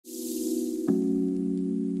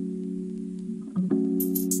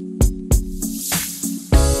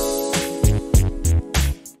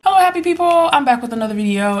happy people, I'm back with another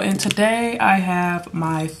video, and today I have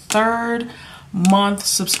my 3rd month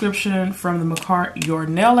subscription from the Makartt Your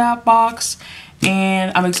Nail App box,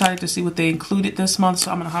 and I'm excited to see what they included this month,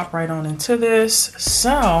 so I'm gonna hop right on into this.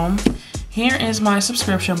 So here is my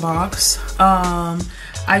subscription box.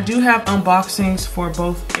 I do have unboxings for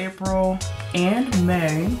both April and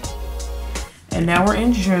May. And now we're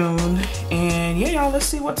in June, and yeah, y'all, let's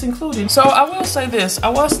see what's included. So I will say this, I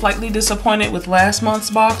was slightly disappointed with last month's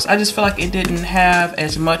box. I just feel like it didn't have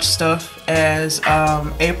as much stuff as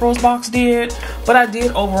April's box did, but I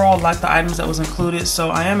did overall like the items that was included, so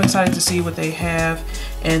I am excited to see what they have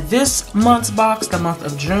in this month's box, the month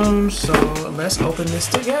of June. So let's open this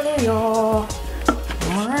together, y'all.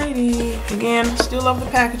 Alrighty, again, still love the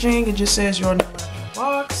packaging. It just says Your Nail App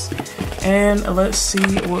box. And let's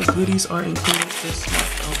see what goodies are included this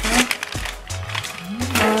month, okay?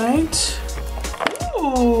 Alright.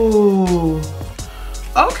 Ooh.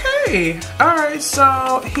 Okay. Alright,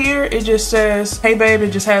 so here it just says, hey babe,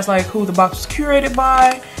 it just has like who the box was curated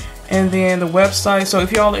by, and then the website. So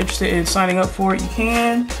if y'all are interested in signing up for it, you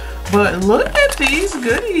can. But look at these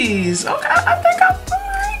goodies. Okay, I think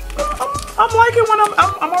I'm liking when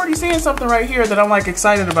I'm already seeing something right here that I'm like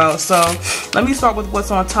excited about. So let me start with what's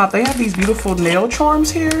on top. They have these beautiful nail charms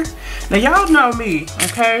here. Now y'all know me,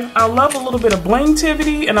 okay? I love a little bit of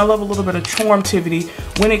bling-tivity and I love a little bit of charm-tivity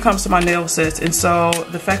when it comes to my nail sets. And so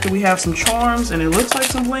the fact that we have some charms and it looks like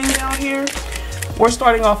some bling down here, we're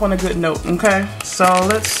starting off on a good note, okay? So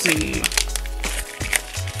let's see.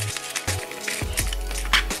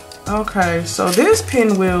 Okay, so this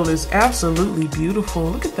pinwheel is absolutely beautiful.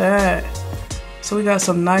 Look at that. So we got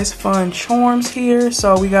some nice fun charms here.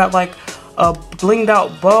 So we got like a blinged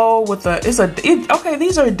out bow with a, okay,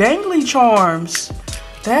 these are dangly charms.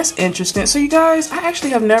 That's interesting. So you guys, I actually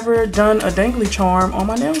have never done a dangly charm on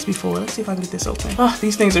my nails before. Let's see if I can get this open. Oh,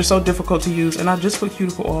 these things are so difficult to use, and I just put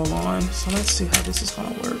cuticle oil on. So let's see how this is gonna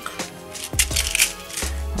work.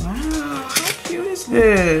 Wow, how cute is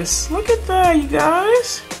this? Look at that, you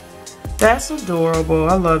guys. That's adorable.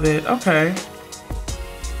 I love it. Okay.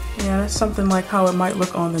 Yeah, that's something like how it might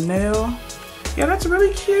look on the nail. Yeah, that's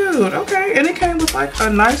really cute. Okay, and it came with like a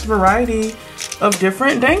nice variety of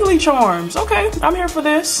different dangly charms. Okay, I'm here for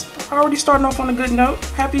this. Already starting off on a good note.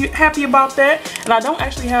 Happy about that. And I don't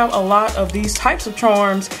actually have a lot of these types of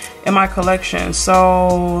charms in my collection,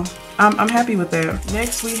 so I'm happy with that.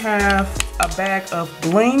 Next, we have a bag of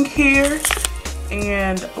bling here.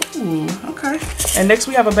 And, ooh, okay. And next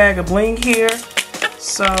we have a bag of bling here.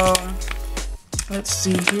 So, let's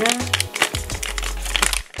see here.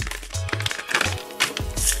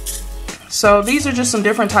 So these are just some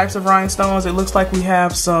different types of rhinestones. It looks like we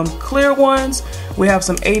have some clear ones. We have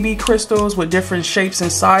some AB crystals with different shapes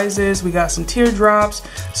and sizes. We got some teardrops,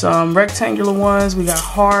 some rectangular ones. We got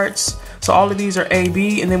hearts. So all of these are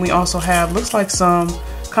AB. And then we also have, looks like some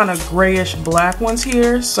kind of grayish black ones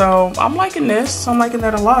here. So I'm liking this. I'm liking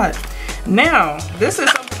that a lot. Now, this is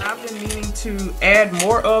something I've been meaning to add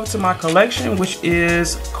more of to my collection, which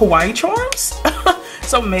is kawaii charms.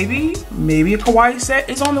 So maybe a kawaii set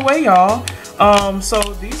is on the way, y'all. So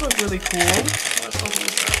these look really cool. Let's open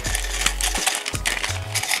this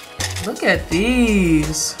up. Look at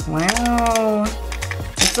these. Wow.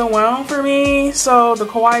 It's a wow for me. So the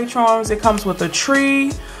kawaii charms, it comes with a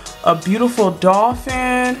tree, a beautiful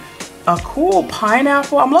dolphin, a cool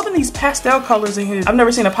pineapple. I'm loving these pastel colors in here. I've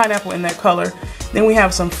never seen a pineapple in that color. Then we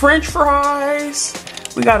have some French fries.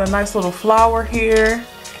 We got a nice little flower here.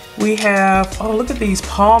 We have, oh, look at these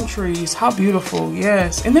palm trees. How beautiful,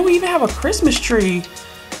 yes. And then we even have a Christmas tree.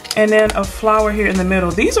 And then a flower here in the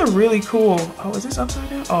middle. These are really cool. Oh, is this upside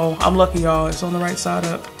down? Oh, I'm lucky, y'all. It's on the right side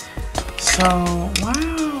up. So,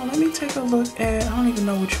 wow. Let me take a look at, I don't even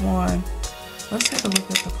know which one. Let's take a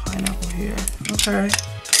look at the pineapple here. Okay.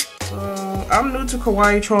 So I'm new to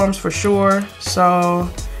kawaii charms for sure. So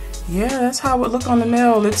yeah, that's how it look on the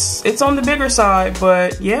nail. It's on the bigger side,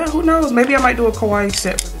 but yeah, who knows? Maybe I might do a kawaii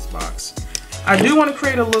set for this box. I do want to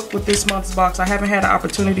create a look with this month's box. I haven't had an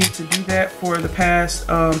opportunity to do that for the past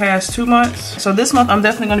 2 months. So this month I'm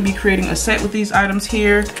definitely going to be creating a set with these items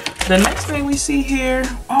here. The next thing we see here,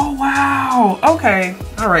 oh wow, okay,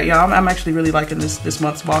 all right, y'all, I'm actually really liking this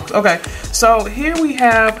month's box. Okay, so here we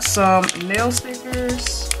have some nail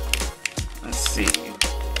stickers. Let's see.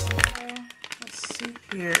 Okay, let's see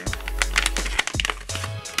here.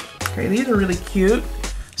 Okay, these are really cute.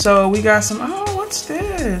 So we got some, oh, what's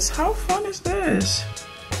this? How fun is this?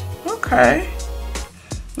 Okay.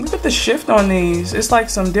 Look at the shift on these. It's like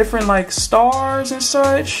some different like stars and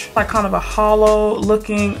such. Like kind of a hollow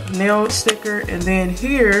looking nail sticker. And then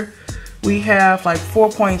here We have like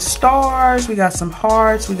 4-point stars. We got some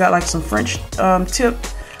hearts. We got like some French tip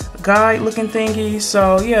guide looking thingies.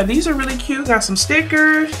 So yeah, these are really cute. Got some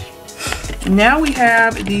stickers. Now we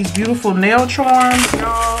have these beautiful nail charms,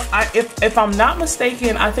 y'all. If I'm not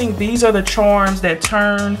mistaken, I think these are the charms that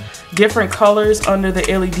turn different colors under the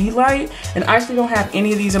LED light. And I actually don't have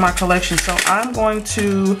any of these in my collection. So I'm going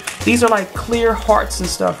to, these are like clear hearts and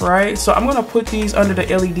stuff, right? So I'm gonna put these under the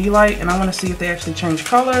LED light and I wanna see if they actually change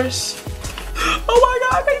colors. Oh my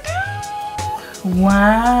God, they do!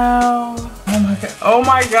 Wow. Oh my God. Oh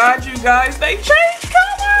my God, you guys, they changed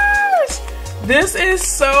colors! This is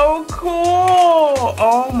so cool.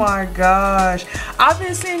 Oh my gosh. I've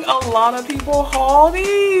been seeing a lot of people haul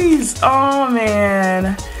these. Oh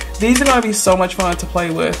man. These are gonna be so much fun to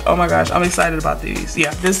play with. Oh my gosh, I'm excited about these.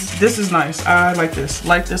 Yeah, this is nice. I like this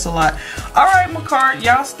a lot. All right, Makartt,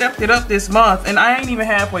 y'all stepped it up this month and I ain't even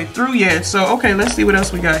halfway through yet. So, okay, let's see what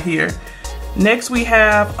else we got here. Next we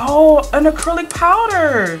have, oh, an acrylic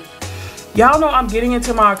powder. Y'all know I'm getting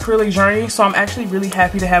into my acrylic journey, so I'm actually really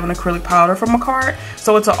happy to have an acrylic powder from Makartt.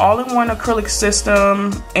 So it's an all-in-one acrylic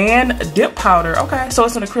system and dip powder. Okay, so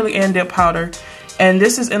it's an acrylic and dip powder. And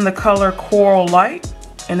this is in the color Coral Light,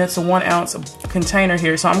 and it's a 1 ounce container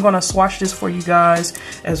here. So I'm gonna swatch this for you guys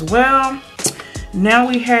as well. Now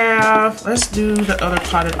we have, let's do the other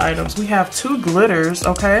potted items. We have 2 glitters,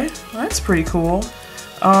 okay? That's pretty cool.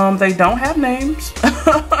 They don't have names,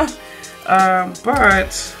 but,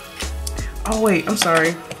 oh wait, I'm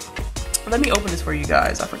sorry. Let me open this for you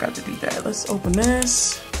guys. I forgot to do that. Let's open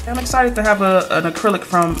this. I'm excited to have an acrylic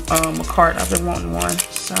from Makartt. I've been wanting one.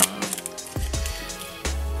 So,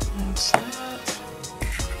 that's that.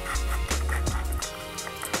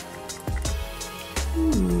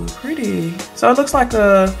 Ooh, pretty. So it looks like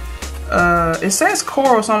a, it says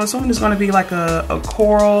coral, so I'm assuming it's going to be like a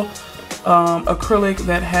coral acrylic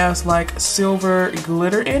that has like silver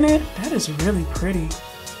glitter in it. That is really pretty.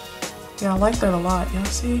 Yeah, I like that a lot. Y'all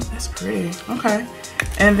see? That's pretty. Okay.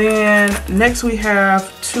 And then next we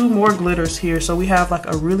have 2 more glitters here. So we have like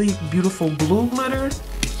a really beautiful blue glitter.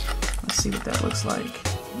 Let's see what that looks like.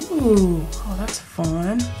 Ooh, oh, that's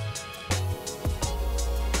fun.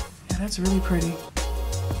 Yeah, that's really pretty.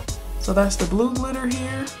 So that's the blue glitter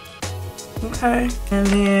here. Okay. And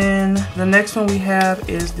then the next one we have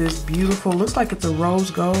is this beautiful, looks like it's a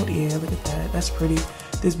rose gold. Yeah, look at that. That's pretty.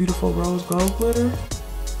 This beautiful rose gold glitter.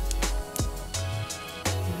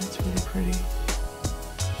 Pretty.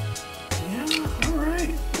 Yeah, all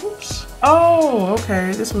right. Oops. Oh,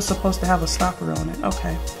 okay. This was supposed to have a stopper on it.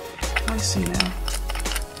 Okay. I see now.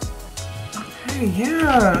 Okay,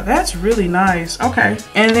 yeah, that's really nice. Okay.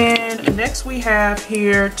 And then next we have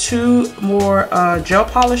here 2 more gel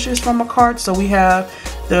polishes from Makartt. So we have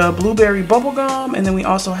the blueberry bubblegum and then we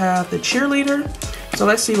also have the cheerleader. So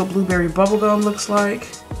let's see what blueberry bubblegum looks like.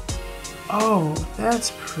 Oh,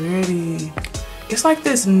 that's pretty. It's like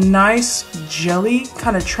this nice jelly,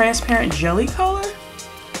 kind of transparent jelly color.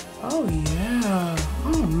 Oh yeah,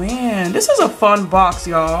 oh man. This is a fun box,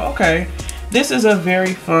 y'all. Okay, this is a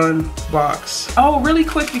very fun box. Oh, really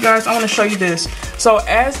quick, you guys, I wanna show you this. So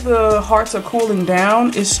as the hearts are cooling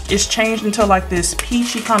down, it's changed into like this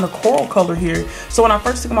peachy kind of coral color here. So when I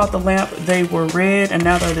first took them out the lamp, they were red and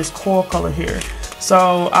now they're this coral color here.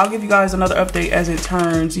 So I'll give you guys another update as it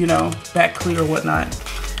turns, you know, back clear or whatnot.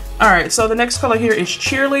 All right, so the next color here is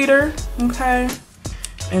cheerleader, okay?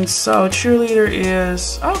 And so cheerleader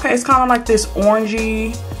is, okay, it's kind of like this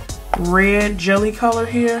orangey red jelly color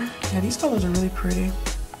here. Yeah, these colors are really pretty.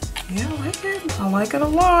 Yeah, I like it. I like it a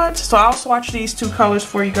lot. So I'll swatch these 2 colors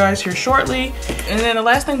for you guys here shortly. And then the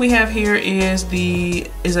last thing we have here is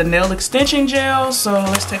a nail extension gel. So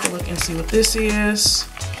let's take a look and see what this is.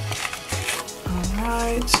 All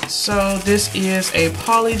right, so this is a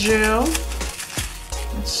poly gel.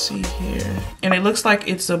 Let's see here. And it looks like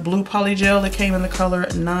it's a blue poly gel that came in the color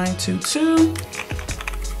 922.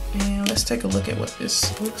 And let's take a look at what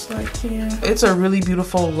this looks like here. It's a really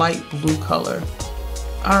beautiful light blue color.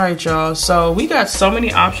 All right, y'all. So we got so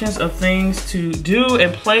many options of things to do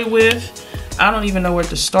and play with. I don't even know where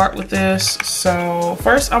to start with this. So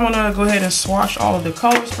first I'm gonna go ahead and swatch all of the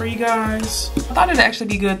colors for you guys. I thought it'd actually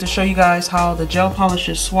be good to show you guys how the gel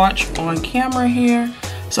polishes swatch on camera here.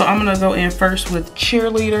 So I'm gonna go in first with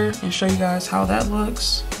cheerleader and show you guys how that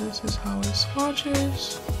looks. This is how it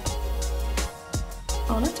swatches.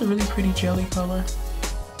 Oh, that's a really pretty jelly color.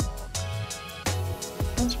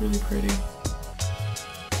 That's really pretty.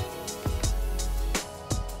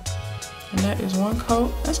 And that is 1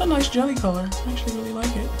 coat. That's a nice jelly color. I actually really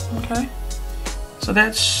like it. Okay. So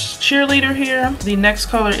that's cheerleader here. The next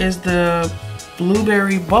color is the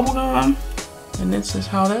blueberry bubblegum. And this is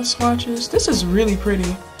how that swatches. This is really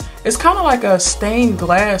pretty. It's kind of like a stained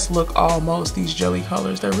glass look almost, these jelly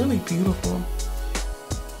colors. They're really beautiful.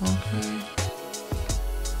 Okay.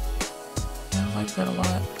 Yeah, I like that a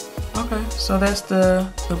lot. Okay, so that's the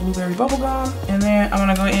blueberry bubblegum. And then I'm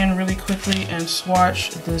gonna go in really quickly and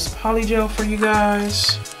swatch this polygel for you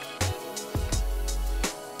guys.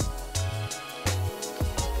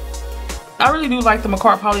 I really do like the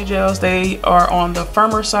Makartt polygels. They are on the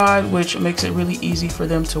firmer side, which makes it really easy for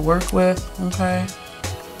them to work with, okay?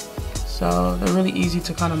 So they're really easy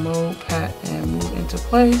to kind of mold, pat, and move into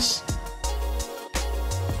place.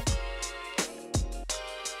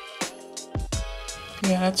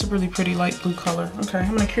 Yeah, that's a really pretty light blue color. Okay,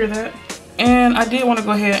 I'm gonna cure that. And I did want to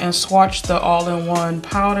go ahead and swatch the all-in-one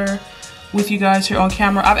powder with you guys here on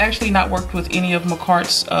camera. I've actually not worked with any of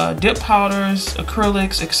Makartt's dip powders,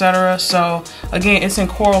 acrylics, etc. So again, it's in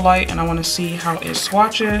Coral Light and I want to see how it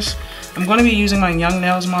swatches. I'm going to be using my Young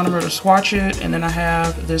Nails monomer to swatch it, and then I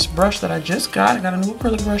have this brush that I just got. I got a new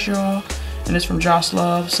acrylic brush, y'all, and it's from Joss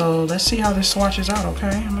Love. So let's see how this swatches out,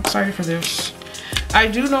 okay? I'm excited for this. I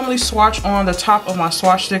do normally swatch on the top of my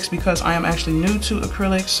swatch sticks because I am actually new to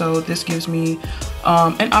acrylic, so this gives me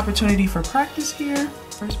an opportunity for practice here.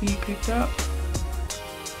 First bead picked up.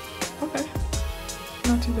 Okay,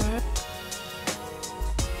 not too bad.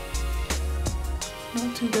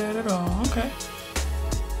 Not too bad at all, okay.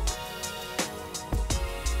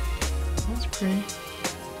 That's pretty.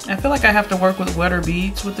 I feel like I have to work with wetter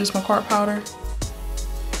beads with this Makartt powder.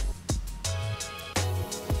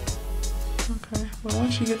 Okay, but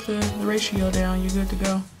once you get the ratio down, you're good to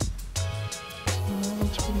go. So that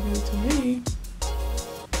looks pretty good to me.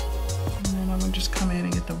 And then I'm gonna just come in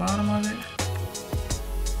and get the bottom of it.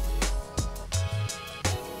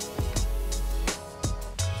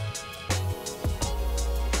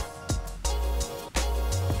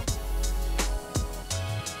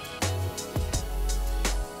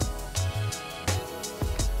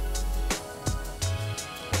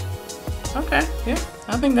 Okay, yeah,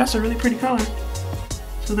 I think that's a really pretty color.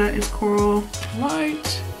 So that is Coral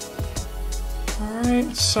Light.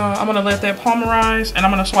 Alright, so I'm gonna let that polymerize and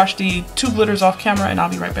I'm gonna swatch the two glitters off camera and I'll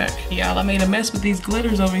be right back. Yeah, I made a mess with these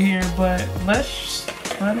glitters over here, but let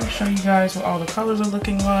me show you guys what all the colors are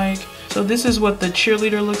looking like. So this is what the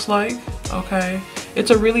cheerleader looks like, okay? It's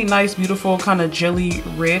a really nice, beautiful kind of jelly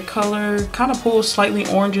red color. Kind of pulls slightly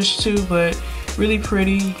orangish too, but really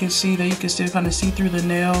pretty. You can see that you can still kind of see through the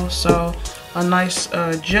nail. So a nice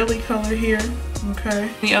jelly color here, okay?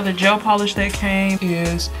 The other gel polish that came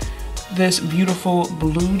is this beautiful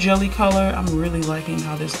blue jelly color. I'm really liking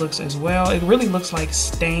how this looks as well. It really looks like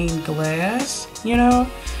stained glass, you know?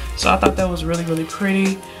 So I thought that was really, really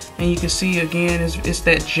pretty. And you can see again, it's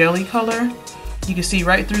that jelly color. You can see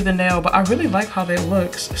right through the nail, but I really like how that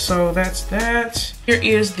looks. So that's that. Here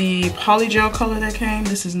is the polygel color that came.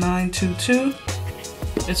 This is 922.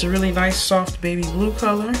 It's a really nice soft baby blue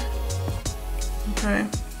color. Okay.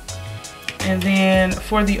 And then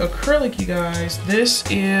for the acrylic, you guys, this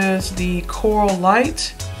is the Coral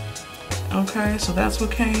Light. Okay, so that's what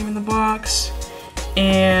came in the box.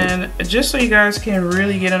 And just so you guys can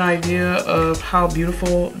really get an idea of how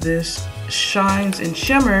beautiful this shines and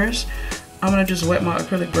shimmers, I'm gonna just wet my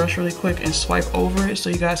acrylic brush really quick and swipe over it so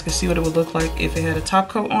you guys can see what it would look like if it had a top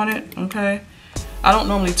coat on it, okay? I don't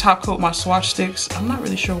normally top coat my swatch sticks. I'm not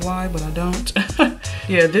really sure why, but I don't.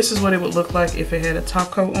 Yeah, this is what it would look like if it had a top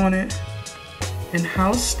coat on it. And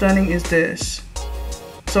how stunning is this?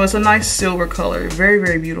 So it's a nice silver color, very,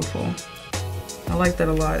 very beautiful. I like that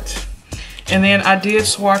a lot. And then I did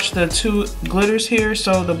swatch the two glitters here.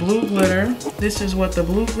 So the blue glitter, this is what the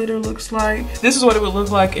blue glitter looks like. This is what it would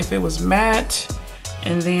look like if it was matte.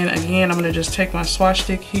 And then again, I'm gonna just take my swatch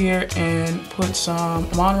stick here and put some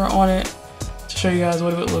monomer on it to show you guys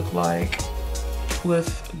what it would look like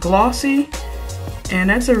with glossy. And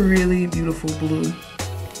that's a really beautiful blue.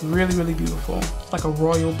 Really, really beautiful. It's like a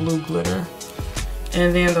royal blue glitter.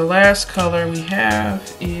 And then the last color we have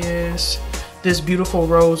is this beautiful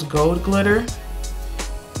rose gold glitter.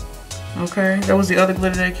 Okay, that was the other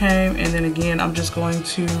glitter that came. And then again, I'm just going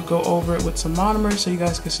to go over it with some monomer so you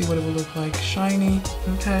guys can see what it would look like shiny.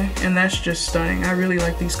 Okay, and that's just stunning. I really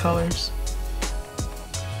like these colors.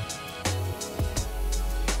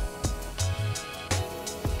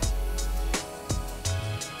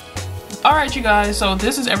 Alright you guys, so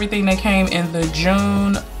this is everything that came in the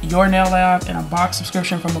June Your Nail Lab and a box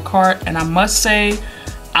subscription from Makartt. And I must say,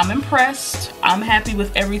 I'm impressed. I'm happy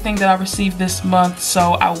with everything that I received this month,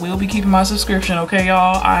 so I will be keeping my subscription, okay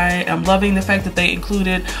y'all? I am loving the fact that they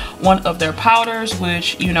included one of their powders,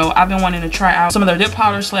 which, you know, I've been wanting to try out some of their dip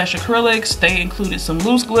powders slash acrylics. They included some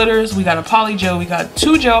loose glitters. We got a poly gel. We got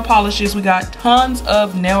 2 gel polishes. We got tons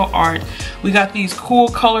of nail art. We got these cool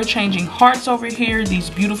color changing hearts over here, these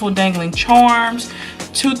beautiful dangling charms,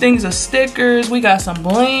 2 things of stickers. We got some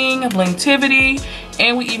blingtivity,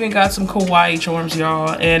 and we even got some kawaii charms,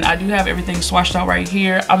 y'all. And I do have everything swatched out right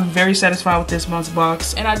here. I'm very satisfied with this month's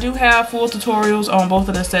box, and I do have full tutorials on both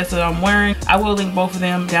of the sets that I'm wearing. I will link both of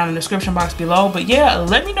them down in the description box below. But yeah,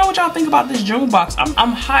 let me know what y'all think about this June box.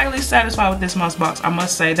 I'm highly satisfied with this month's box, I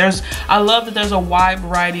must say. I love that there's a wide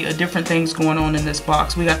variety of different things going on in this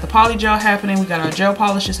box. We got the poly gel happening, we got our gel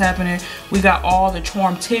polishes happening, we got all the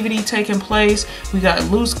charmtivity taking place, we got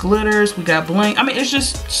loose glitters, we got bling. I mean, it's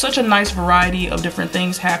just such a nice variety of different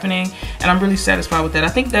things happening, and I'm really satisfied with that. I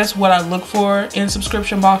think that's what I look for in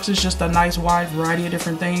subscription boxes, just a nice wide variety of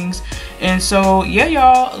different things. And so yeah,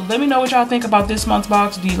 y'all, let me know what y'all think about this month's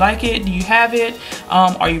box. Do you like it? Do you have it?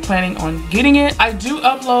 Are you planning on getting it? I do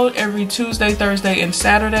upload every Tuesday, Thursday, and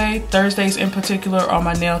Saturday. Thursdays in particular are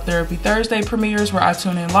my Nail Therapy Thursday premieres, where I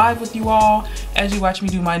tune in live with you all as you watch me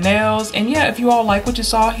do my nails. And yeah, if you all like what you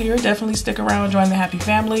saw here, definitely stick around and join the happy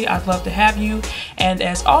family. I'd love to have you. And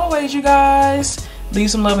as always, you guys,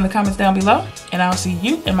 leave some love in the comments down below, and I'll see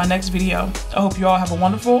you in my next video. I hope you all have a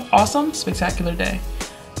wonderful, awesome, spectacular day.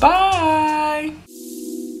 Bye!